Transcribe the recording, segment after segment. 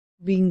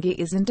Being gay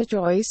isn't a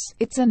choice,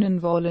 it's an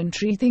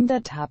involuntary thing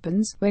that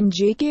happens when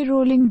J.K.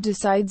 Rowling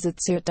decides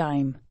it's your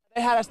time.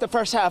 They had us the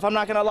first half, I'm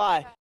not gonna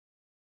lie.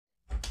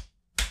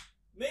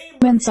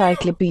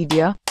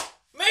 Encyclopedia.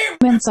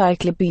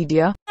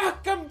 Encyclopedia.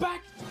 Come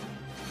back.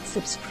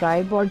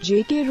 Subscribe or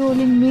J.K.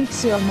 Rowling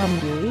makes your mum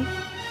gay.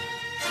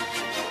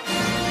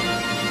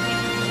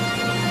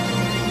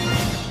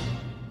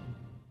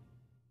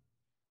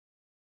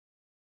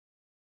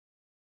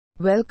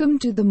 Welcome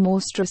to the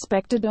most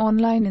respected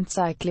online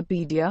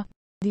encyclopedia,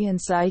 the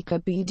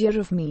Encyclopedia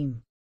of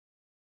Meme.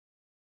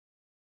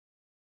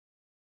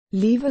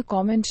 Leave a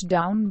comment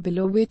down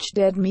below which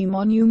dead meme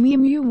or new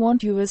meme you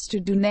want us to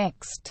do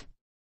next.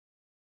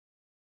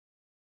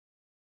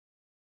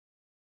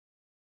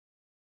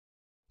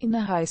 In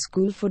a high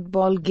school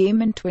football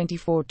game in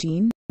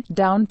 2014,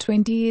 down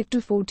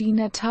 28-14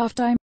 at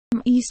halftime,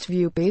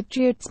 View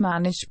Patriots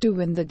managed to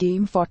win the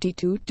game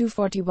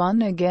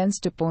 42-41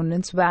 against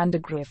opponents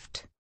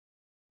Vandergrift.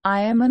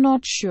 I am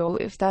not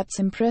sure if that's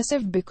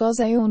impressive because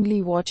I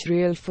only watch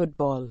real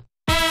football.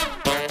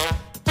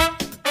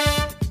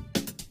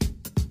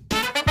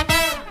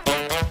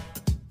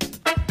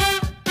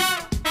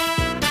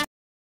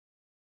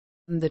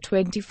 On the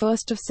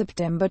 21st of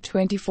September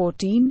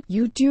 2014,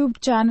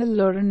 YouTube channel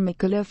Lauren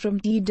McCullough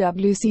from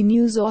TWC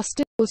News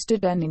Austin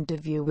posted an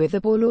interview with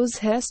Apollo's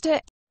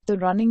Hester, the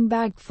running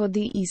back for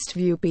the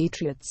View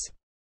Patriots.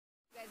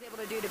 What are you guys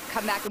able to do to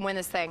come back and win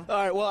this thing? All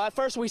right, well, at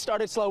first we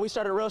started slow. We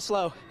started real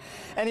slow.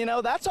 And, you know,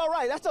 that's all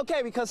right. That's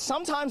okay because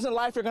sometimes in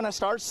life you're going to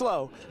start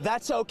slow.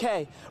 That's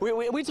okay.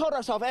 We told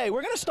ourselves, hey,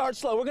 we're going to start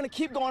slow. We're going to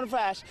keep going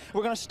fast.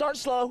 We're going to start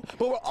slow,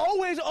 but we're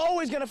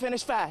always going to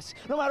finish fast.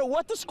 No matter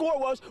what the score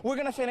was, we're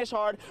going to finish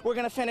hard. We're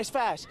going to finish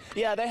fast.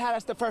 Yeah, they had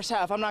us the first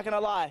half. I'm not going to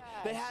lie.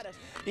 They had us.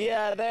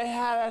 Yeah, they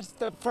had us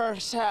the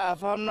first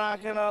half. I'm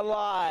not going to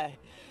lie.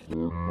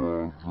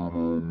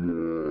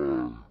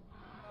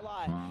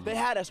 They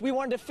had us. We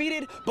weren't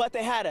defeated, but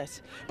they had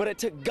us. But it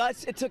took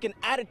guts, it took an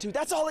attitude.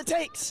 That's all it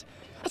takes.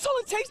 That's all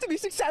it takes to be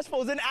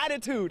successful is an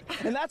attitude.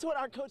 And that's what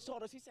our coach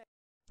told us. He said,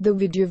 the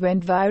video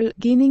went viral,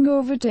 gaining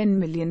over 10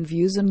 million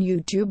views on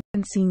YouTube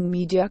and seeing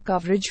media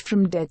coverage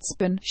from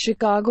Deadspin,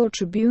 Chicago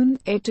Tribune,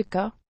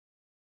 etc.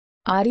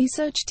 Our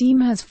research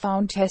team has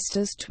found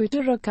Hester's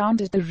Twitter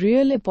account at The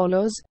Real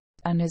Apollos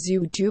and his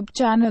YouTube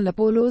channel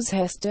Apollo's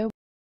Hester.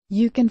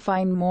 You can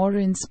find more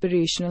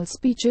inspirational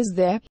speeches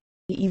there.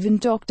 He even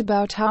talked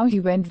about how he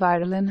went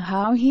viral and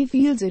how he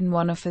feels in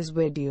one of his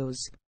videos.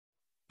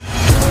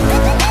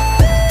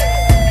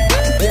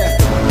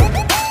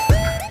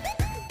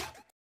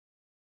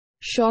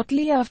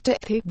 Shortly after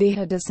they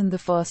had us in the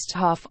first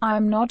half,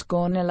 I'm not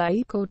gonna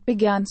lie quote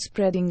began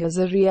spreading as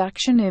a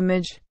reaction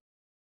image.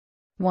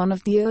 One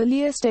of the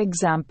earliest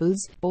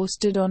examples,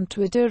 posted on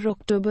Twitter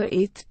October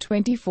 8,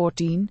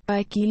 2014,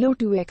 by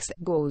Kilo2x,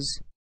 goes,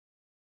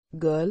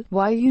 "Girl,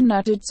 why you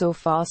nutted so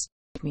fast?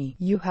 Me,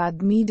 you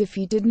had me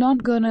defeated,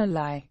 not gonna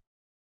lie."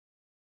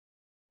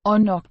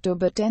 On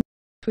October 10,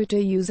 Twitter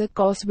user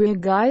Cosway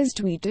Guys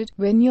tweeted,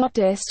 "When your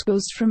test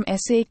goes from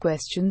essay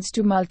questions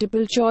to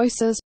multiple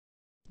choices,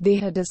 they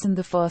had us in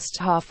the first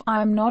half,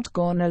 I'm not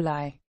gonna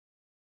lie."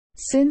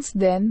 Since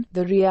then,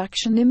 the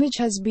reaction image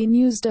has been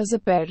used as a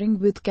pairing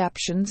with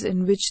captions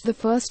in which the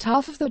first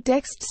half of the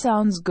text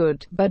sounds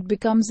good, but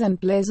becomes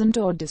unpleasant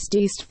or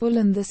distasteful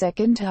in the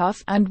second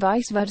half, and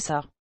vice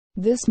versa.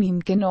 This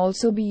meme can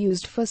also be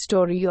used for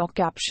story or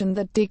caption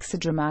that takes a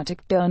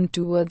dramatic turn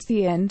towards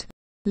the end.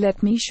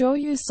 Let me show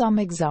you some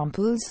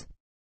examples.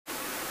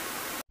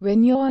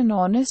 When you're an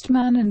honest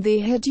man and they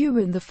hit you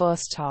in the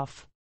first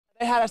half.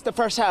 they had us the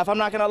first half, I'm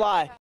not going to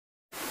lie.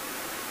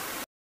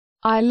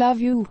 I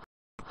love you.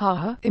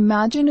 Haha,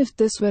 imagine if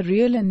this were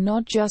real and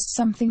not just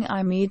something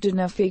I made in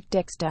a fake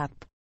text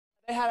app.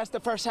 They had us the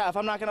first half,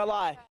 I'm not going to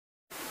lie.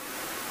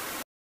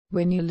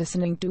 When you're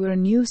listening to a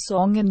new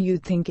song and you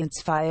think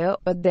it's fire,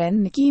 but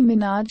then Nicki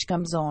Minaj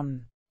comes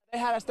on. They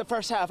had us the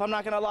first half, I'm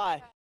not gonna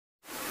lie.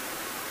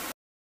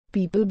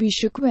 People be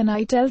shook when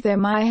I tell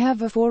them I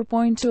have a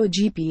 4.0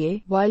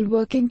 GPA while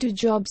working 2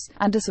 jobs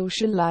and a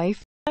social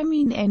life. I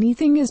mean,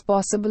 anything is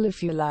possible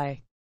if you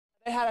lie.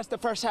 They had us the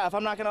first half,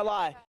 I'm not gonna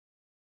lie.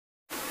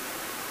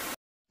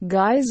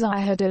 Guys, I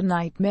had a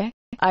nightmare.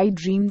 I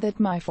dreamed that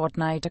my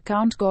Fortnite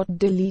account got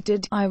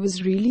deleted. I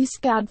was really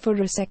scared for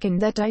a second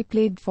that I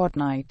played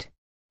Fortnite.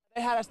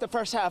 They had us the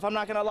first half, I'm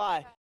not gonna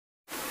lie.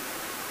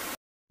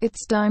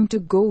 It's time to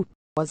go.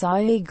 Was I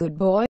a good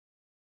boy?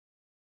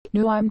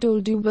 No, I'm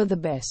told you were the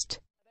best.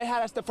 They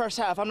had us the first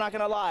half, I'm not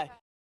gonna lie.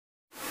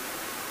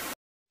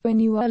 When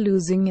you are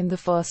losing in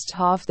the first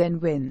half, then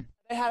win.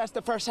 They had us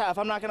the first half,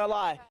 I'm not gonna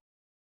lie.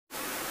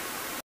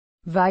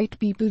 White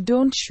people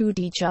don't shoot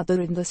each other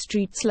in the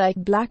streets like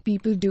black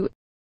people do.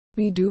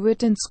 We do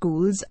it in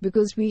schools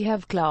because we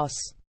have class.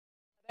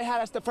 They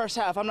had us the first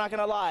half, I'm not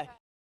gonna lie.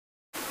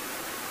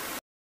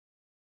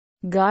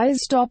 Guys,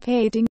 stop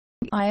hating.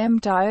 I am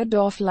tired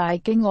of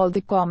liking all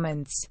the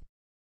comments.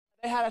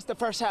 They had us the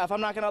first half,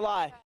 I'm not gonna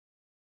lie.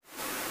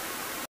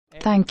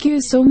 Thank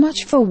you so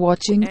much for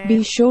watching.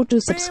 Be sure to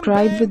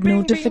subscribe with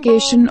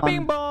notification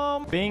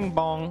on. Bing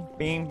bong,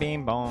 bing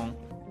bing bong,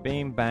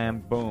 bing bam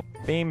boom,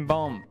 bing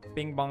bong,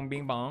 bing bong,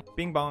 bing bong,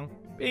 bing bong,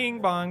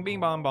 bing bong, bing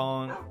bong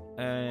bong,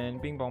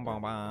 and bing bong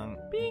bong bong,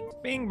 bing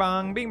bing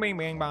bong, bing bing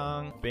bing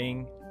bong,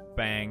 bing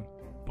bang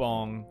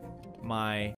bong, my